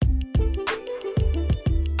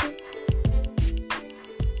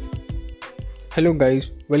Hello,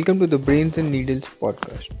 guys. Welcome to the Brains and Needles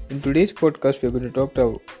podcast. In today's podcast, we're going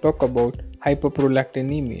to talk about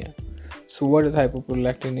hyperprolactinemia. So, what is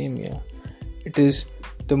hyperprolactinemia? It is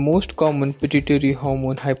the most common pituitary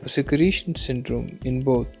hormone hypersecretion syndrome in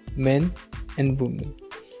both men and women.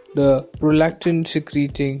 The prolactin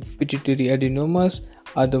secreting pituitary adenomas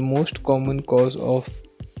are the most common cause of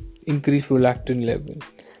increased prolactin level.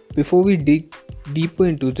 Before we dig deeper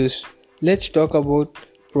into this, let's talk about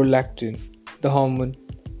prolactin, the hormone.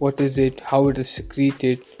 What is it? How it is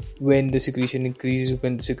secreted? When the secretion increases?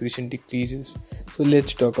 When the secretion decreases? So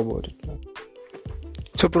let's talk about it now.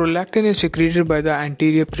 So prolactin is secreted by the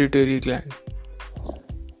anterior pituitary gland.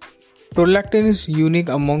 Prolactin is unique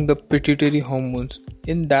among the pituitary hormones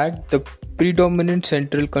in that the predominant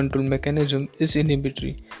central control mechanism is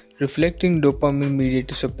inhibitory, reflecting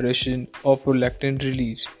dopamine-mediated suppression of prolactin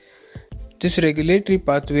release. This regulatory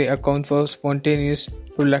pathway accounts for spontaneous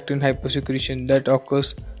prolactin hypersecretion that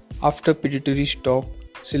occurs after pituitary stalk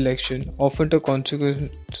selection, often a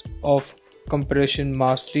consequence of compression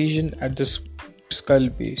mass lesion at the skull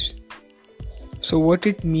base. So what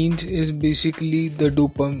it means is basically the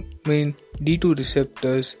dopamine D2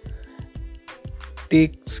 receptors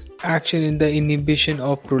takes action in the inhibition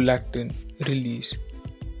of prolactin release.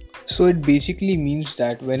 So it basically means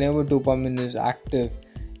that whenever dopamine is active,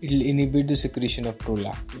 it will inhibit the secretion of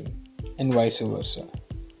prolactin and vice versa.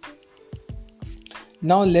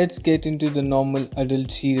 Now let's get into the normal adult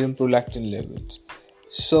serum prolactin levels.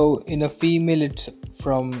 So in a female it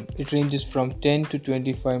ranges from 10 to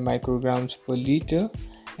 25 micrograms per liter,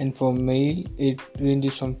 and for male it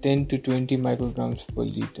ranges from 10 to 20 micrograms per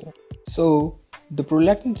liter. So the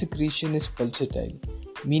prolactin secretion is pulsatile,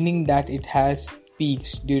 meaning that it has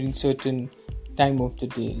peaks during certain time of the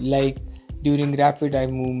day, like during rapid eye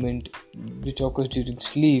movement which occurs during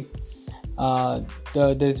sleep.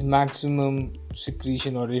 There's maximum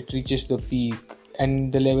secretion, or it reaches the peak,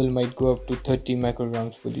 and the level might go up to 30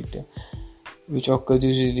 micrograms per liter, which occurs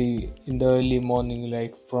usually in the early morning,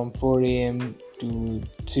 like from 4 a.m. to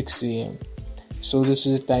 6 a.m. So this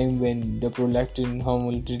is a time when the prolactin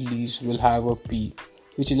hormone release will have a peak,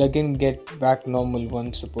 which will again get back normal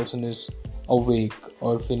once the person is awake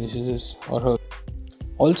or finishes his or her.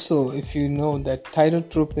 Also, if you know that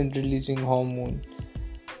thyrotropin releasing hormone,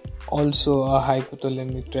 also a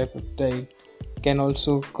hypothalamic tripeptide, can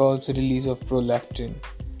also cause release of prolactin.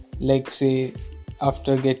 Like say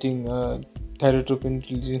after getting a thyrotropin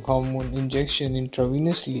releasing hormone injection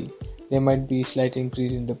intravenously, there might be a slight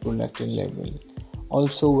increase in the prolactin level.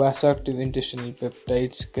 Also, vasoactive intestinal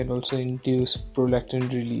peptides can also induce prolactin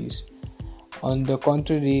release. On the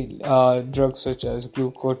contrary, drugs such as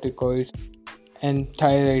glucocorticoids and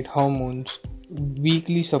thyroid hormones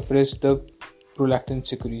weakly suppress the prolactin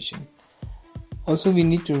secretion. Also, we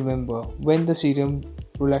need to remember when the serum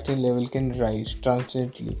prolactin level can rise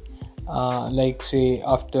transiently, like say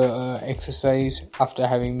after exercise, after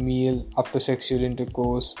having meal, after sexual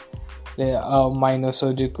intercourse, a minor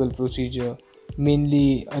surgical procedure,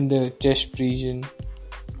 mainly under chest region,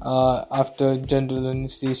 after general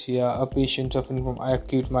anesthesia, a patient suffering from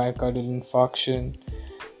acute myocardial infarction,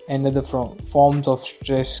 and other forms of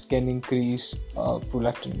stress can increase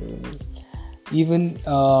prolactin level. Even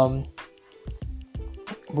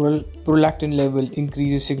prolactin level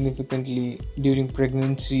increases significantly during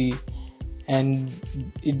pregnancy, and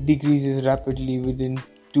it decreases rapidly within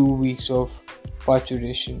 2 weeks of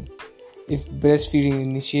parturition. If breastfeeding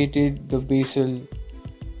initiated, the basal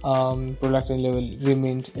prolactin level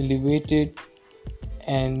remains elevated,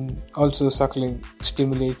 and also suckling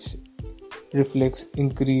stimulates reflex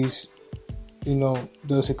increase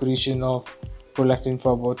the secretion of prolactin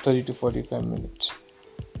for about 30 to 45 minutes.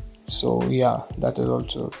 So yeah, that is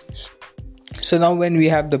also a case. So now when we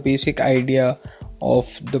have the basic idea of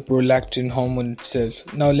the prolactin hormone itself,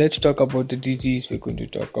 now let's talk about the disease we're going to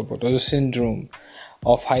talk about, or the syndrome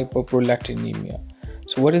of hyperprolactinemia.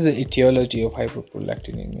 So what is the etiology of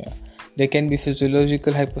hyperprolactinemia? There can be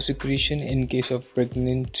physiological hypersecretion in case of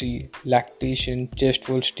pregnancy, lactation, chest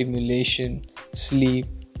wall stimulation, sleep,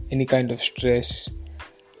 any kind of stress,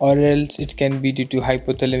 or else it can be due to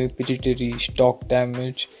hypothalamic pituitary stalk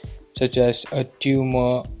damage, such as a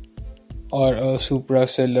tumor or a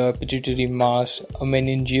suprasellar pituitary mass, a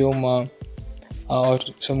meningioma, or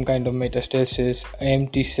some kind of metastasis,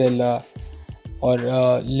 empty cella, or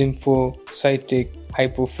lymphocytic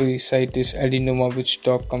hypophysitis adenoma with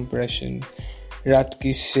stalk compression,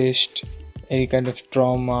 Rathke's cyst, any kind of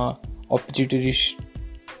trauma, or pituitary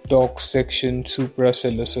stalk section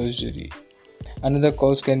suprasellar surgery. Another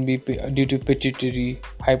cause can be due to pituitary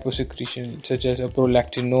hyposecretion, such as a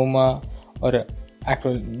prolactinoma or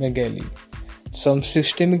acromegaly. Some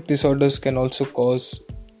systemic disorders can also cause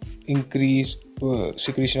increased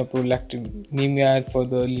secretion of prolactinemia and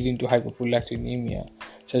further leading to hyperprolactinemia,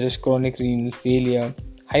 such as chronic renal failure,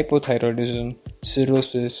 hypothyroidism,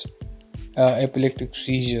 cirrhosis, epileptic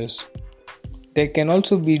seizures. There can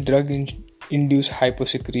also be drug-induced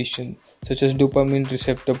hyposecretion, such as dopamine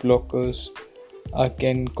receptor blockers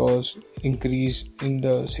can cause increase in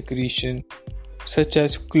the secretion, such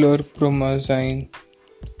as chlorpromazine,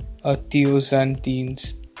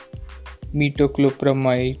 thioxanthines,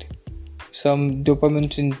 metoclopramide. Some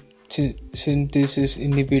dopamine synthesis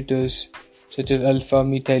inhibitors, such as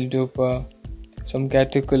alpha-methyl-dopa, some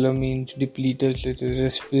catecholamines depleters such as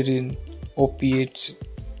risperidone, opiates,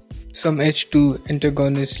 some H2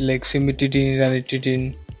 antagonists like cimetidine,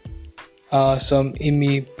 ranitidine, some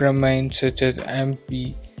imipramine such as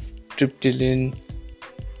amitriptyline,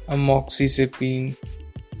 amoxicillin,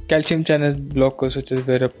 calcium channel blockers such as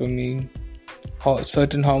verapamil,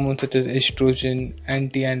 certain hormones such as estrogen,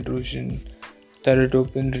 anti-androgen,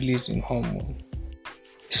 thyroidopin releasing hormone.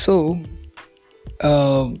 So,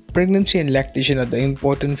 pregnancy and lactation are the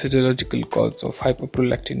important physiological cause of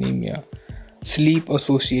hyperprolactinemia.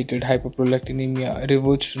 Sleep-associated hyperprolactinemia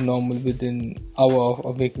reverts to normal within hour of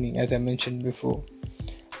awakening, as I mentioned before.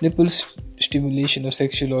 Nipple stimulation or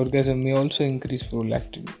sexual orgasm may also increase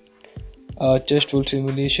prolactin. Chest wall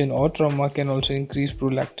stimulation or trauma can also increase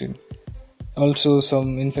prolactin. Also,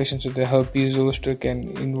 some infections with the herpes zoster can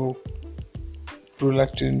invoke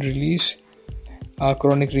prolactin release.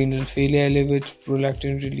 Chronic renal failure elevates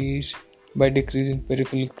prolactin release by decreasing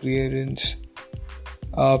peripheral clearance.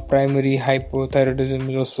 Primary hypothyroidism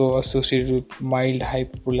is also associated with mild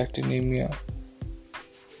hyperprolactinemia.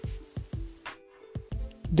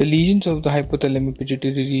 The lesions of the hypothalamic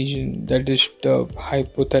pituitary region that disturb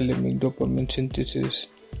hypothalamic dopamine synthesis,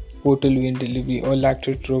 portal vein delivery, or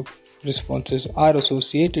lactotrope responses are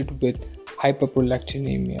associated with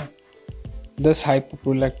hyperprolactinemia. Thus,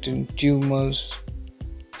 hyperprolactin tumors,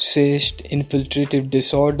 cysts, infiltrative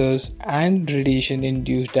disorders, and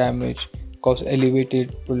radiation-induced damage cause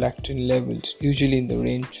elevated prolactin levels, usually in the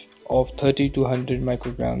range of 30 to 100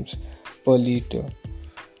 micrograms per liter.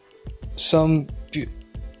 Some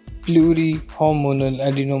plurihormonal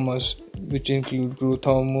adenomas, which include growth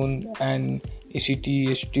hormone and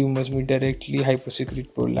ACTH tumors, may directly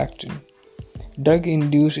hypersecrete prolactin.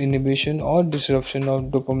 Drug-induced inhibition or disruption of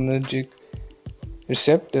dopaminergic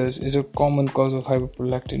receptors is a common cause of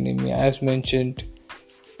hyperprolactinemia, as mentioned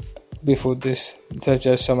before this, such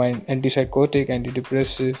as some antipsychotic,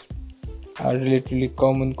 antidepressive are relatively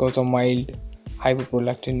common cause of mild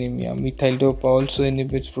hyperprolactinemia. Methyl-dopa also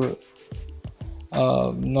inhibits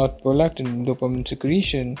not prolactin, dopamine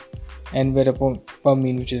secretion, and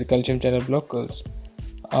verapamil, which is a calcium channel blockers,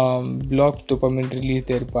 blocks dopamine release,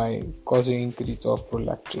 thereby causing increase of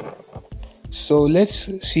prolactin. So let's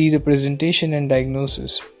see the presentation and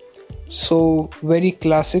diagnosis. So very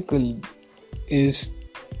classical is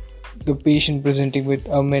the patient presenting with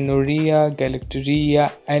amenorrhea,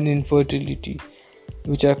 galactorrhea, and infertility,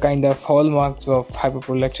 which are kind of hallmarks of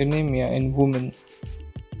hyperprolactinemia in women.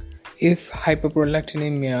 If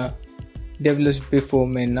hyperprolactinemia develops before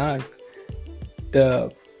menarche,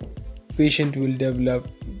 the patient will develop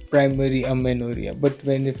primary amenorrhea. But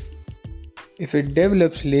if it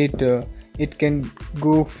develops later, it can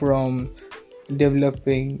go from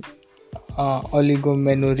developing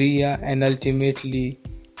oligomenorrhea and ultimately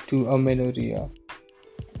to amenorrhea.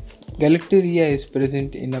 Galactorrhea is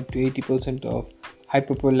present in up to 80% of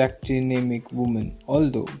hyperprolactinemic women.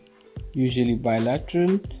 Although usually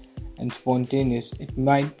bilateral and spontaneous, it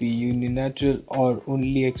might be unilateral or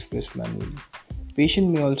only expressed manually. Patient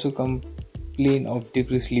may also complain of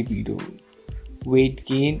decreased libido, weight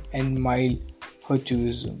gain, and mild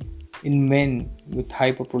hirsutism. In men with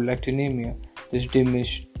hyperprolactinemia, there's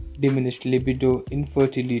diminished libido,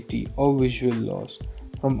 infertility, or visual loss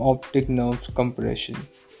from optic nerve compression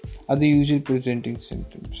are the usual presenting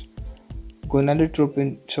symptoms.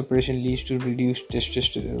 Gonadotropin suppression leads to reduced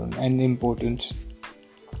testosterone and impotence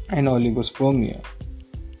and oligospermia.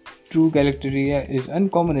 True galactorrhea is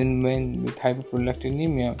uncommon in men with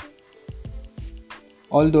hyperprolactinemia,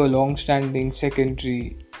 although long-standing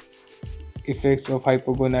secondary effects of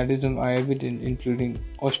hypogonadism are evident, including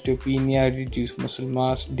osteopenia, reduced muscle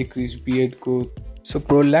mass, decreased beard growth. So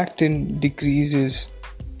prolactin decreases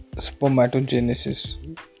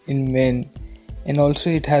spermatogenesis in men, and also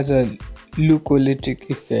it has a leucolytic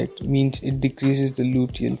effect, means it decreases the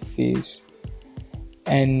luteal phase.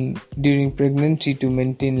 And during pregnancy, to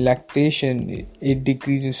maintain lactation, it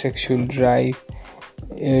decreases sexual drive,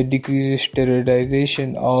 decreases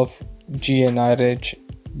steroidization of GnRH,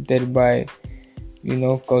 thereby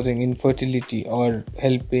causing infertility or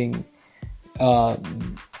uh,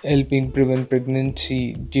 helping prevent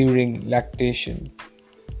pregnancy during lactation.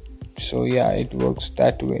 So yeah, it works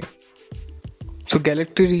that way. So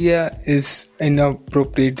galactorrhea is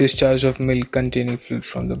inappropriate discharge of milk containing fluid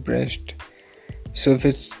from the breast. So if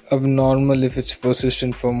it's abnormal, if it's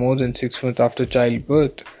persistent for more than 6 months after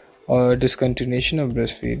childbirth or discontinuation of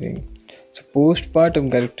breastfeeding. So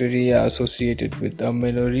postpartum galactorrhea associated with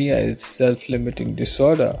amenorrhea is self-limiting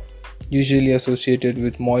disorder, usually associated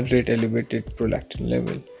with moderate elevated prolactin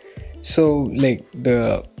level. So like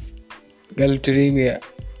the galactorrhea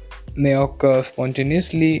may occur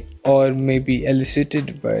spontaneously or may be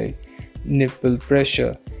elicited by nipple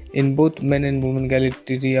pressure. In both men and women,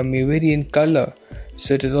 galactorrhea may vary in color,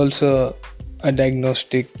 so it is also a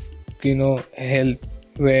diagnostic, help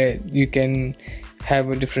where you can have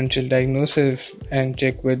a differential diagnosis and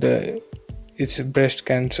check whether it's breast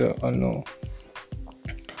cancer or no.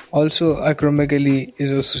 Also, acromegaly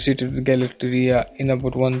is associated with galactorrhea in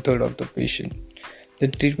about 1/3 of the patient. The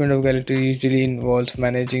treatment of galactorrhea usually involves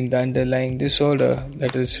managing the underlying disorder,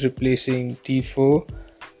 that is, replacing T4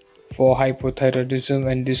 for hypothyroidism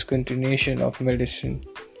and discontinuation of medicine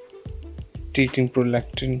treating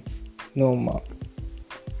prolactinoma.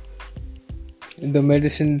 The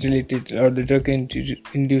medicine related or the drug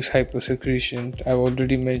induced hyposecretion, I've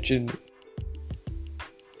already mentioned.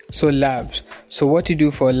 So labs. So what you do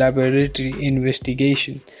for laboratory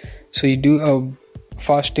investigation? So you do a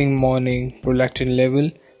fasting morning prolactin level.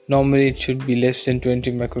 Normally it should be less than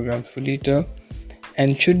 20 micrograms per liter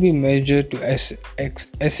and should be measured to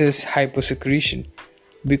assess hyposecretion,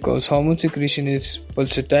 because hormone secretion is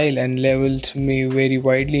pulsatile and levels may vary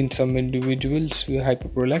widely in some individuals with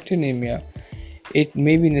hyperprolactinemia. It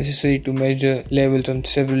may be necessary to measure levels on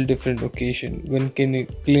several different occasions when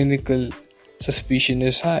clinical suspicion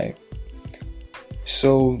is high.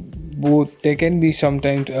 So both there can be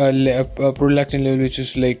sometimes a prolactin level which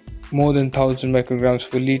is like more than 1000 micrograms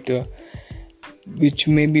per liter, which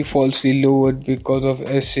may be falsely lowered because of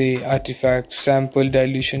assay artifacts. Sample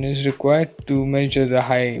dilution is required to measure the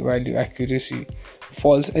high value accuracy.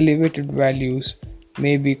 False elevated values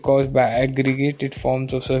may be caused by aggregated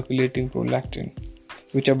forms of circulating prolactin,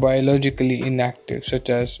 which are biologically inactive, such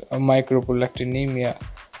as a microprolactinemia.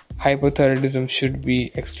 Hypothyroidism should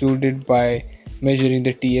be excluded by measuring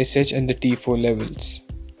the TSH and the T4 levels.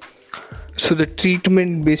 So the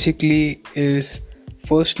treatment basically is,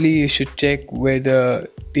 firstly you should take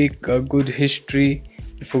a good history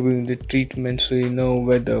before giving the treatment, so you know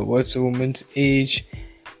whether what's the woman's age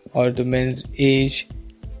or the man's age.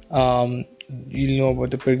 You'll know about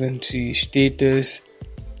the pregnancy status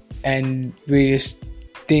and various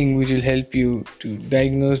things which will help you to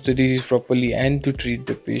diagnose the disease properly and to treat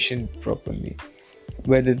the patient properly.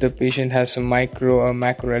 Whether the patient has some micro or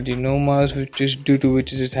macro adenomas, which is due to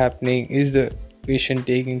which is happening, is the patient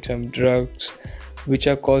taking some drugs which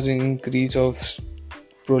are causing increase of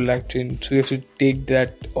prolactin. So you have to take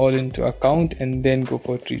that all into account and then go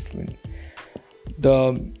for treatment.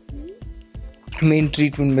 The main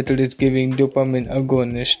treatment method is giving dopamine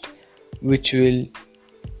agonist, which will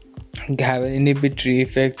have an inhibitory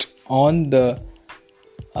effect on the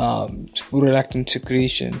prolactin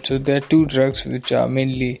secretion. So there are two drugs which are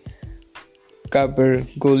mainly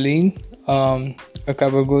cabergoline. A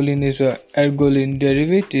cabergoline is a ergoline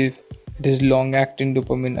derivative. It is long-acting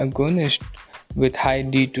dopamine agonist with high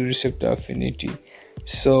D2 receptor affinity.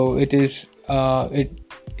 So it is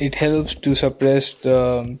it helps to suppress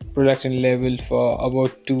the prolactin level for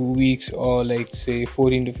about 2 weeks or like say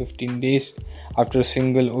 14 to 15 days after a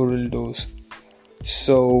single oral dose.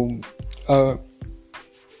 So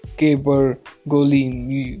cabergoline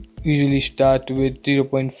we usually start with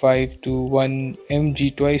 0.5 to 1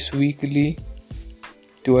 mg twice weekly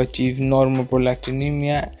to achieve normal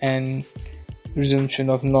prolactinemia and resumption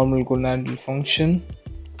of normal gonadal function.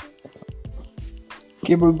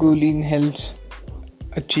 Cabergoline helps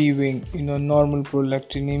achieving normal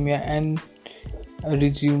prolactinemia and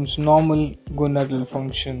resumes normal gonadal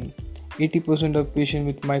function. 80% of patients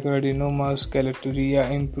with microadenomas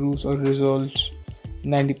galactorrhea improves or resolves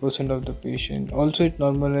 90% of the patient. Also, it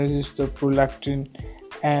normalizes the prolactin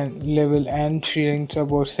and level and shrinks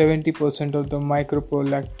about 70% of the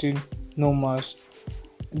microprolactinomas.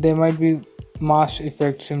 There might be masked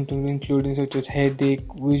effect symptoms including such as headache,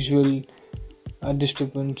 visual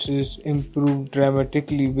disturbances improve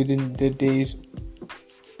dramatically within the days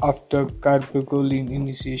after cabergoline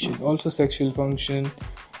initiation. Also, sexual function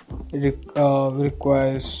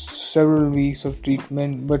requires several weeks of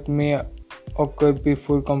treatment but may occur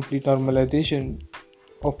before complete normalization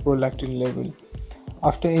of prolactin level.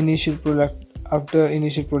 After initial After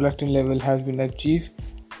initial prolactin level has been achieved,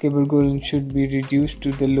 cabergoline should be reduced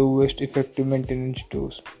to the lowest effective maintenance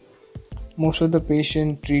dose. Most of the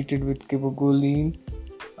patients treated with cabergoline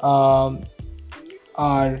um,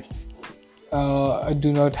 are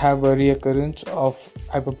do not have a reoccurrence of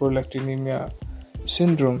hyperprolactinemia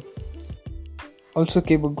syndrome. Also,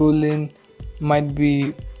 cabergoline might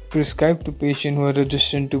be prescribed to patients who are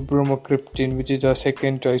resistant to bromocriptine, which is our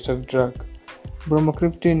second choice of drug.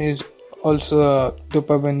 Bromocriptine is also a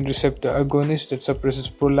dopamine receptor agonist that suppresses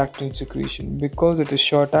prolactin secretion. Because it is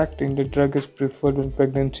short acting, the drug is preferred when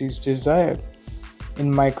pregnancy is desired.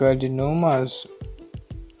 In microadenomas,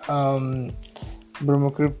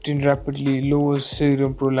 bromocriptine rapidly lowers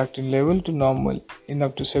serum prolactin level to normal. In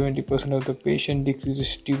up to 70% of the patient,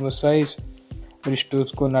 decreases tumor size,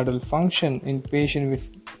 restores gonadal function. In patients with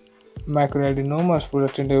microadenomas,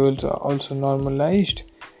 prolactin levels are also normalized,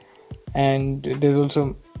 and there's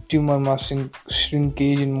also tumor mass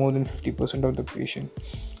shrinkage in more than 50% of the patient.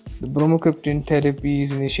 The bromocriptine therapy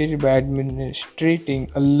is initiated by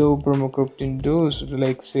administering a low bromocriptine dose,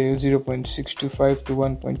 like say 0.625 to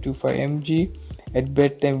 1.25 mg at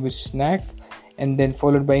bedtime with snack, and then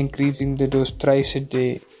followed by increasing the dose thrice a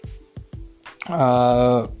day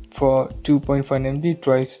for 2.5 mg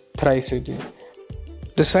thrice a day.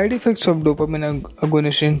 The side effects of dopamine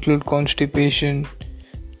agonists include constipation,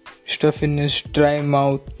 stuffiness, dry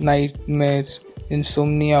mouth, nightmares,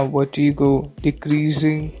 insomnia, vertigo.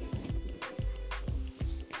 Decreasing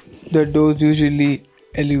the dose usually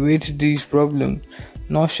alleviates these problems.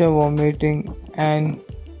 Nausea, vomiting, and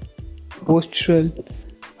postural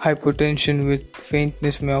hypotension with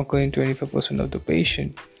faintness may occur in 25% of the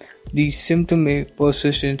patient. These symptoms may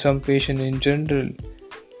persist in some patients in general.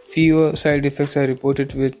 Fewer side effects are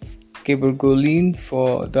reported with cabergoline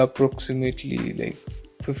for the approximately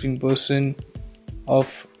 15%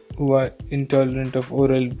 of who are intolerant of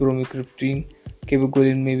oral bromocriptine.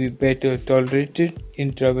 Cabergoline may be better tolerated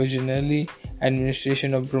intravaginally.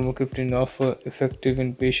 Administration of bromocriptine offer effective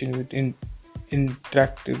in patients with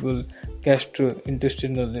intractable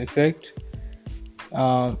gastrointestinal effect.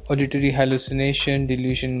 Auditory hallucination,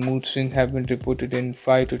 delusion, mood swing have been reported in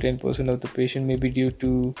 5 to 10% of the patient, may be due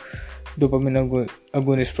to dopamine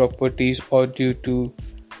agonist properties or due to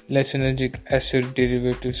lysergic acid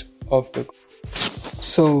derivatives of the.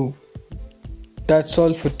 So that's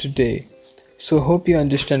all for today. So hope you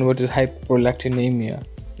understand what is hyperprolactinemia.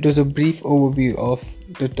 It was a brief overview of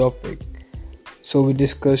the topic. So we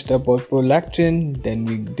discussed about prolactin, then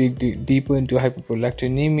we dig deeper into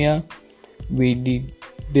hyperprolactinemia. We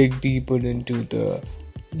dig deeper into the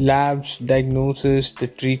labs, diagnosis, the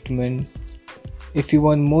treatment. If you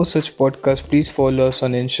want more such podcasts, please follow us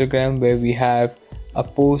on Instagram, where we have a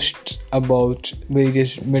post about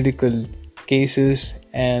various medical cases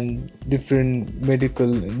and different medical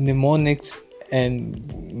mnemonics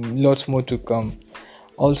and lots more to come.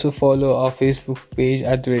 Also follow our Facebook page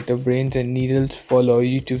 @Brains and Needles. Follow our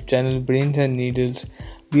YouTube channel Brains and Needles.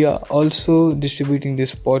 We are also distributing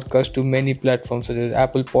this podcast to many platforms such as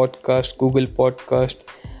Apple Podcast, Google Podcast,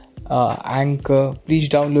 Anchor. Please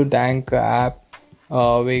download the Anchor app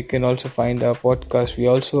where you can also find our podcast. We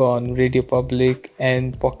are also on Radio Public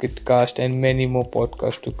and Pocket Cast and many more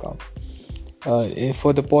podcasts to come.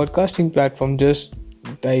 For the podcasting platform, just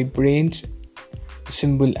type Brains,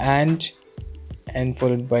 symbol and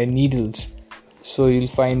followed by Needles. So you'll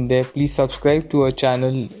find there. Please subscribe to our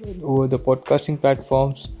channel over the podcasting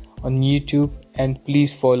platforms on YouTube, and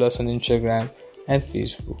please follow us on Instagram and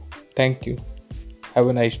Facebook. Thank you. Have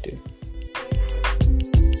a nice day.